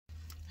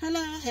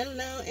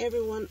Hello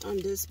everyone on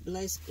this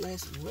blessed,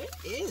 what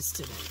is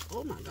today?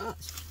 Oh my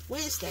gosh,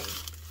 Wednesday.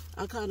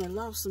 I kind of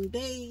lost some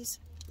days,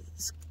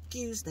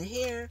 excuse the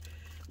hair.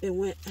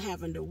 Been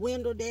having the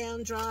window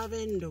down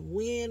driving, the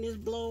wind is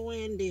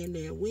blowing, then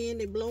the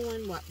wind is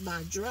blowing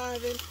by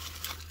driving.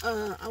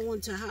 I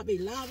went to Hobby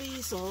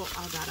Lobby, so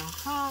I got a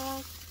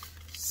haul.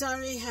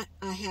 Sorry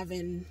I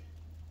haven't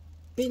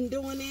been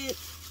doing it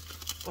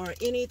or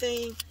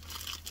anything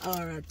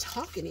or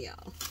talking to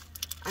y'all.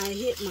 I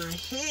hit my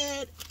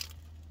head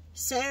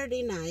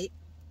Saturday night.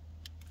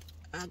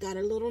 I got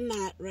a little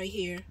knot right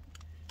here.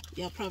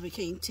 Y'all probably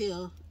can't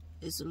tell.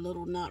 It's a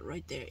little knot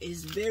right there.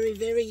 It's very,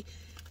 very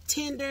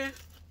tender.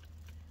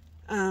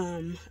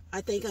 I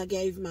think I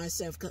gave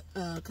myself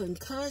a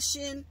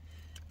concussion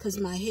because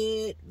my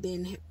head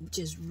been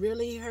just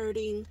really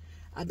hurting.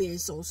 I've been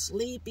so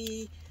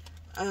sleepy.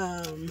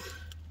 Today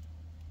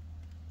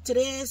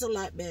is a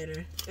lot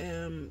better.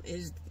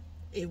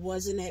 It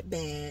wasn't that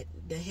bad,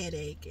 the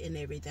headache and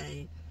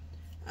everything.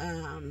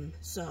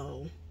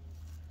 So,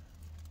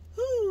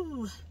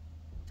 whew,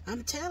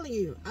 I'm telling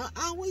you, I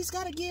always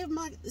got to give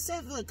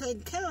myself a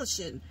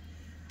concussion.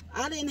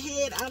 I don't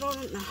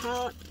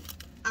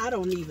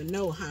even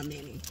know how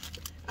many.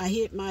 I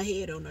hit my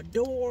head on the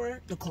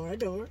car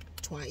door,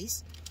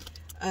 twice.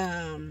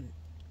 I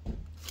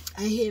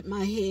hit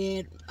my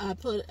head, I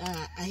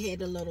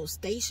had a little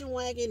station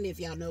wagon, if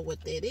y'all know what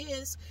that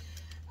is.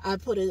 I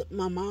put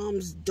my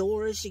mom's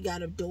door. She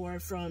got a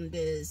door from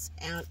this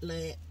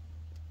outlet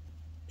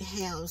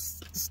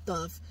house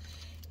stuff.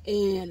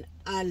 And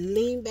I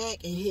leaned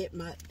back and hit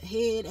my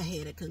head. I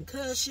had a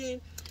concussion.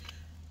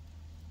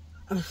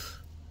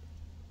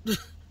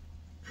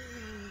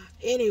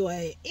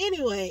 Anyway.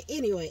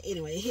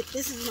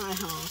 This is my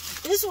haul.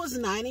 This was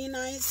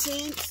 99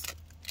 cents.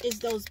 It's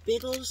those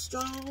big old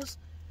straws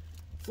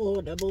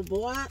for the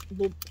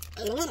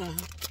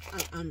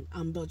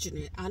I'm butchering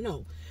it. I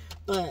know.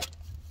 But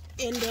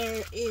and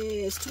there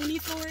is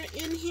 24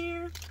 in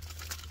here,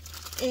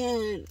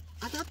 and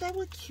I thought they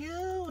were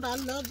cute. I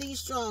love these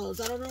straws.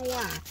 I don't know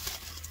why.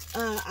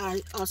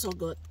 I also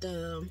got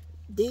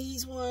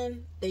these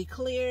one. They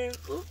clear.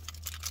 Ooh,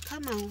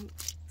 come on,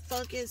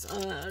 focus.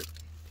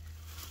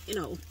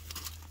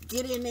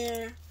 Get in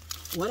there.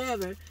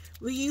 Whatever.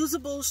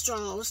 Reusable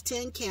straws,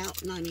 10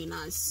 count,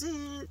 99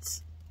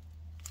 cents.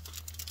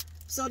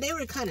 So they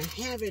were kind of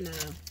having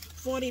a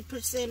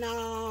 40%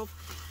 off.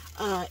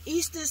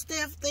 Easter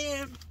stuff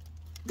there,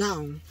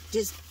 gone.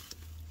 Just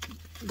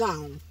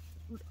gone.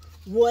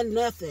 One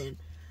nothing.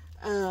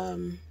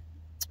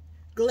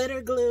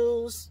 Glitter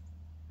glues,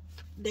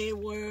 they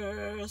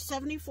were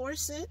 74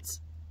 cents.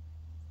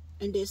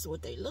 And this is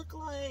what they look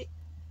like.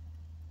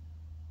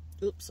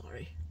 Oops,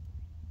 sorry.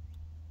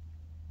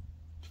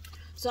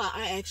 So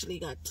I actually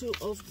got 2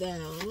 of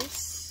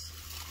those.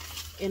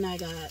 And I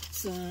got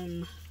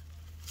some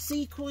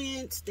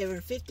sequins. They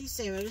were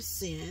 57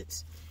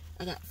 cents.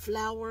 I got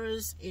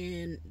flowers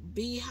and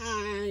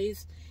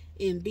beehives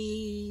and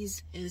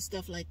bees and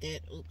stuff like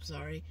that. Oops,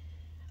 sorry.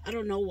 I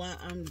don't know why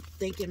I'm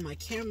thinking my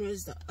camera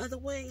is the other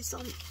way.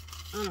 So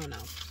I don't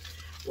know.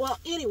 Well,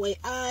 anyway,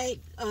 I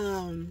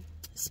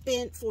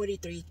spent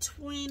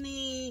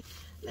 $43.20.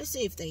 Let's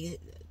see if they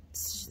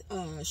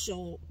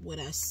show what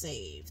I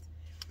saved.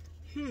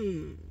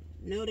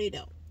 No, they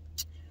don't.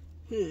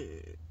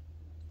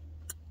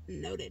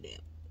 No, they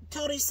don't.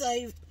 Totally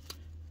saved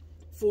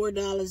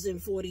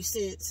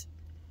 $4.40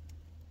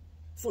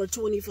 for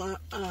 24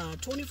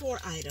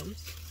 items.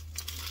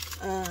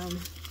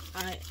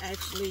 I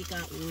actually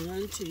got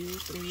 1, 2,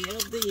 3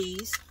 of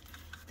these.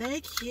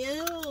 They're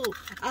cute.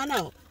 I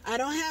know. I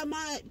don't have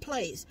my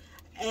place,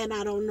 and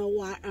I don't know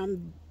why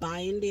I'm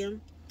buying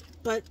them,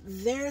 but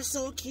they're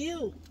so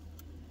cute.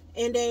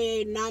 And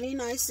they're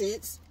 99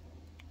 cents.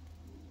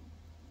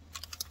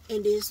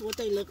 And this is what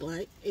they look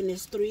like. And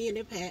there's 3 in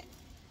the pack.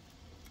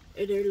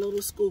 And they're little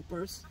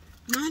scoopers.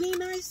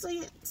 99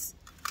 cents.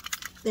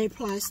 They're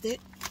plastic.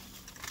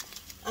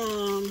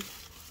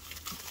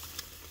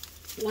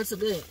 Once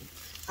again,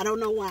 I don't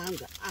know why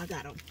I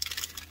got them.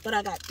 But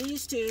I got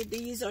these 2.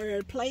 These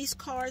are place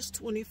cards,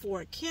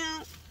 24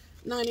 count,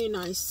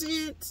 99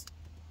 cents.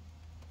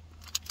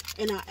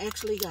 And I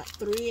actually got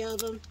 3 of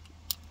them.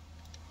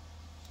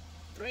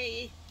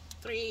 3.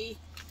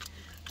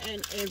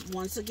 And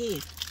once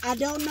again, I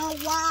don't know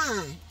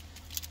why.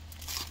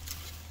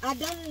 I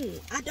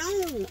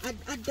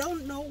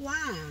don't know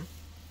why.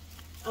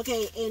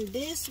 Okay, and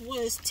this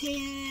was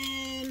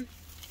 $10.99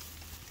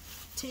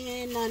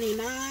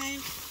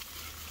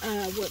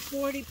 with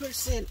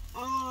 40%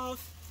 off,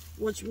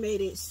 which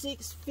made it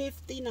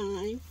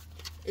 $6.59.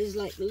 It's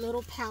like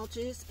little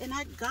pouches, and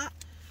I got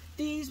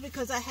these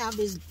because I have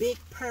this big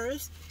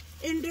purse,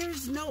 and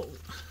there's no,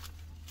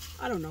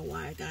 I don't know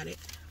why I got it,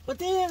 but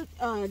then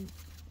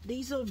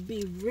these will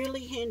be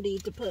really handy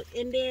to put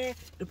in there,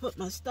 to put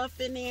my stuff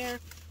in there.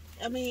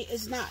 I mean,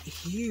 it's not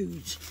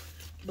huge,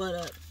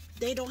 but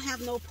they don't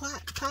have no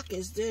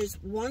pockets. There's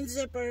 1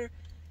 zipper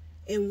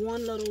and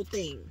 1 little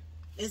thing.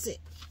 That's it.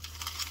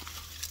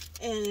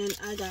 And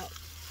I got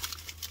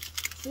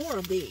 4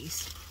 of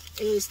these.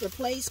 It's the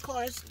place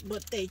cards,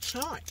 but they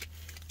chalk.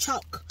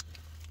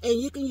 And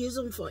you can use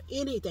them for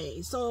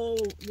anything. So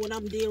when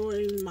I'm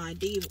doing my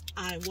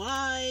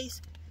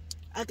DIYs,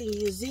 I can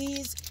use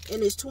these.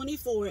 And it's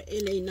 24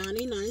 and they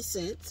 99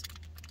 cents.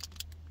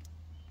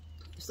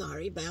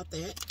 Sorry about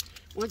that.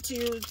 1,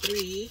 2,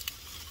 3,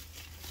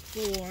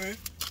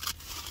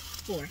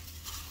 4.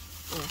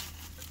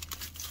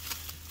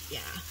 Yeah,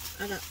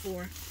 I got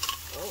 4.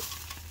 Oh,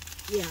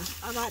 yeah,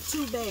 I got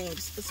 2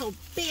 bags. So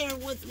bear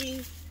with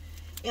me.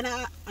 And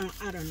I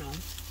don't know.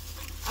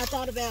 I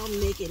thought about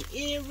making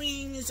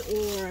earrings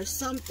or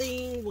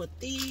something with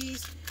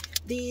these.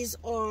 These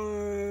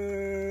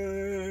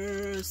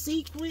are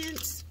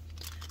sequins,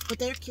 but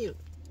they're cute.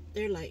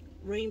 They're like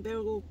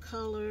rainbow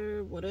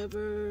color,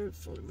 whatever,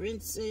 for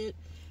rinse it.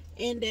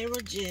 And they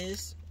were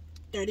just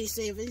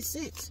 37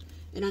 cents.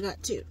 And I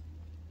got 2.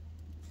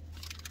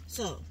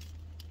 So,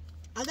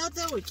 I thought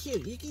they were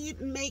cute. You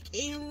can make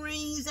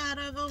earrings out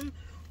of them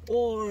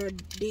or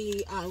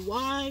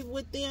DIY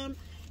with them.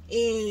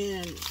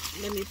 And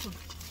let me put...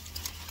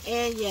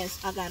 And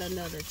yes, I got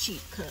another cheap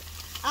cup.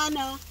 I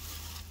know.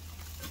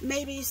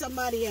 Maybe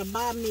somebody will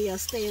buy me a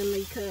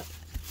Stanley cup.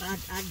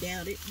 I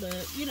doubt it.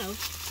 But, you know,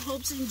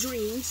 hopes and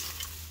dreams.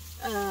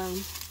 I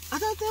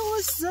thought that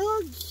was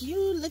so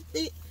cute. Look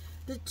at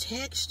the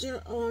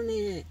texture on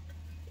it.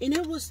 And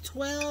it was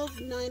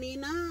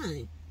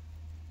 $12.99.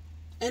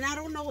 And I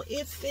don't know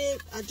if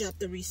it... I dropped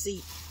the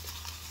receipt.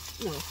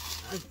 No,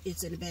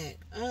 it's in the bag.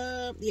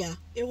 Yeah,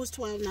 it was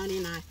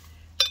 $12.99.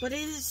 But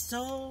it is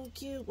so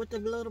cute with the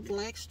little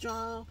black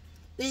straw.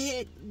 They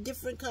had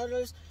different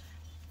colors.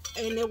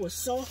 And it was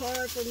so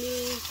hard for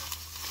me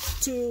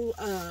to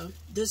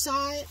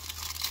decide.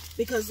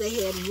 Because they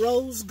had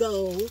rose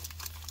gold.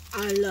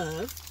 I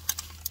love.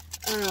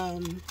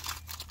 And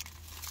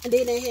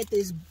then they had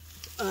this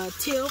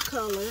teal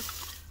color.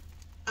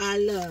 I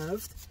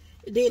loved.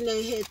 Then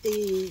they had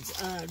these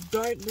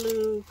dark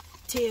blue,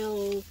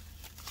 teal,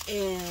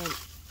 and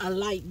a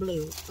light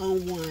blue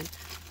on one.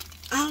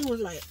 I was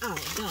like, oh,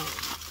 no.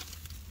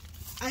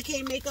 I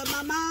can't make up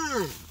my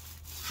mind.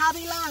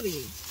 Hobby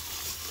Lobby.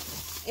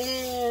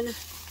 And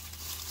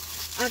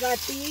I got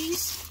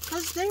these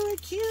because they were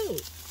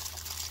cute.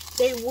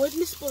 They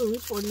wooden spoon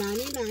for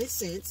 99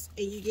 cents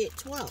and you get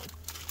 12.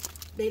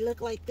 They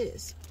look like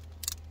this.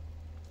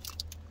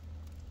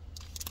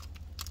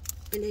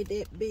 And they're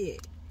that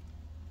big.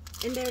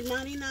 And they're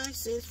 99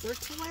 cents for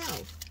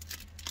 12.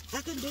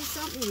 I could do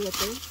something with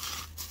them.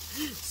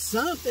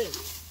 Something.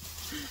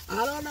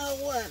 I don't know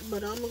what,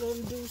 but I'm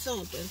going to do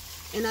something.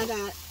 And I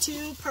got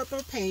 2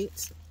 purple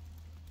paints.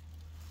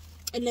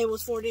 And they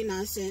was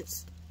 49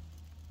 cents.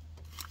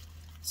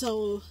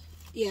 So,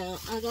 yeah,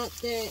 I got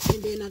that.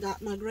 And then I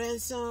got my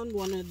grandson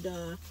one of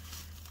the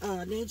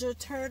Ninja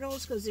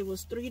Turtles. Because it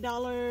was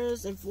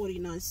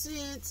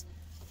 $3.49.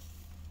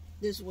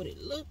 This is what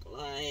it looked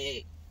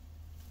like.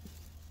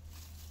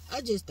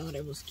 I just thought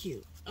it was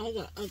cute. I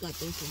got them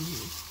from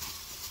here.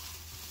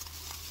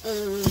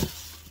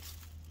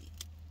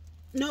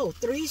 No,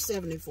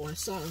 $3.74.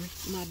 Sorry,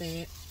 my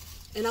bad.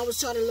 And I was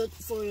trying to look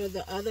for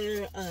the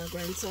other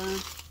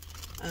grandson.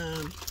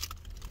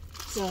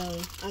 So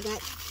I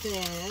got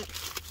that.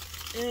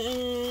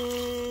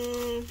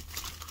 And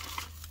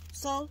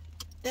so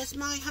that's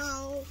my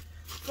haul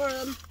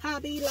from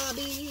Hobby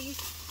Lobby.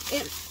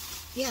 And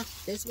yeah,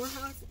 that's my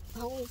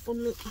haul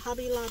from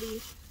Hobby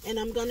Lobby. And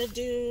I'm gonna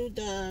do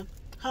the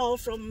haul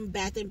from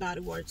Bath and Body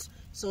Works.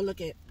 So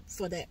look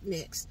for that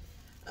next.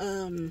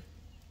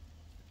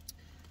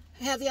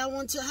 Have y'all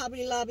went to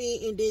Hobby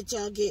Lobby and did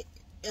y'all get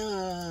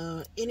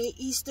any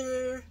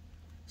Easter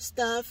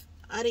stuff?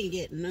 I didn't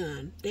get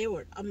none. They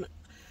were I'm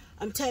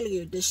telling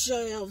you, the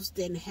shelves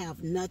didn't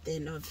have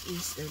nothing of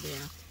Easter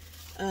there.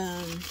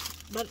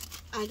 But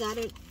I got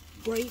it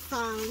great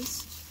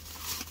finds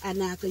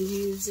and I can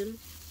use them.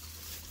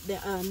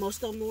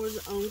 Most of them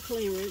was on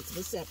clearance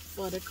except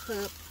for the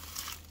cup,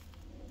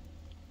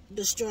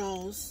 the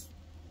straws,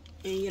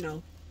 and you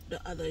know, the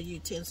other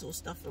utensil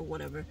stuff or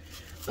whatever.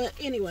 But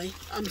anyway,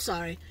 I'm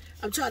sorry.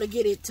 I'm trying to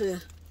get it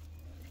to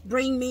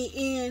bring me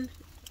in.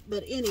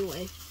 But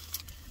anyway,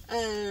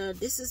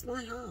 this is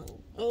my haul.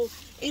 Oh,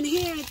 and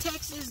here in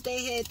Texas,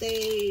 they had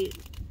the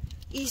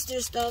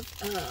Easter stuff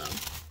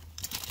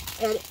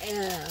at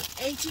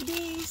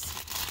H-E-B's.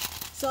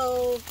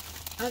 So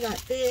I got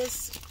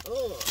this.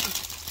 Oh,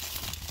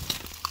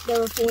 they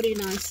were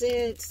 49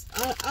 cents.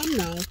 I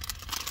know.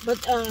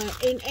 But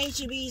in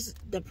H-E-B's,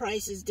 the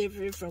price is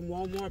different from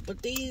Walmart.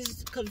 But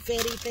these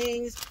confetti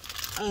things,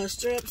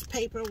 strips,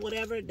 paper,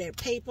 whatever, they're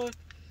paper.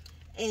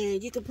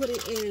 And you can put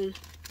it in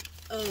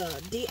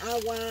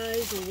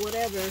DIYs or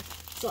whatever.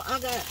 So I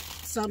got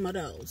some of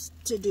those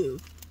to do.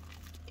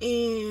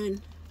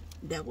 And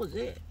that was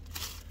it.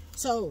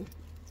 So,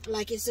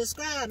 like and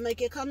subscribe.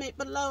 Make a comment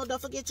below.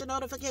 Don't forget your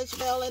notification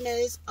bell. And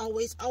as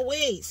always,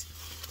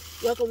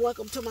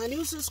 welcome to my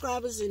new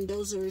subscribers and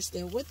those who are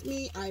still with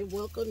me. I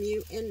welcome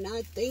you and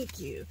I thank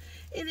you.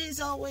 And as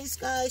always,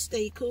 guys,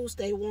 stay cool,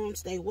 stay warm,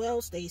 stay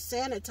well, stay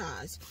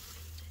sanitized.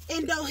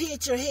 And don't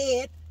hit your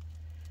head.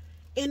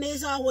 And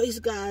as always,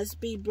 guys,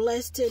 be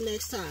blessed till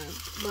next time.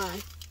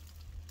 Bye.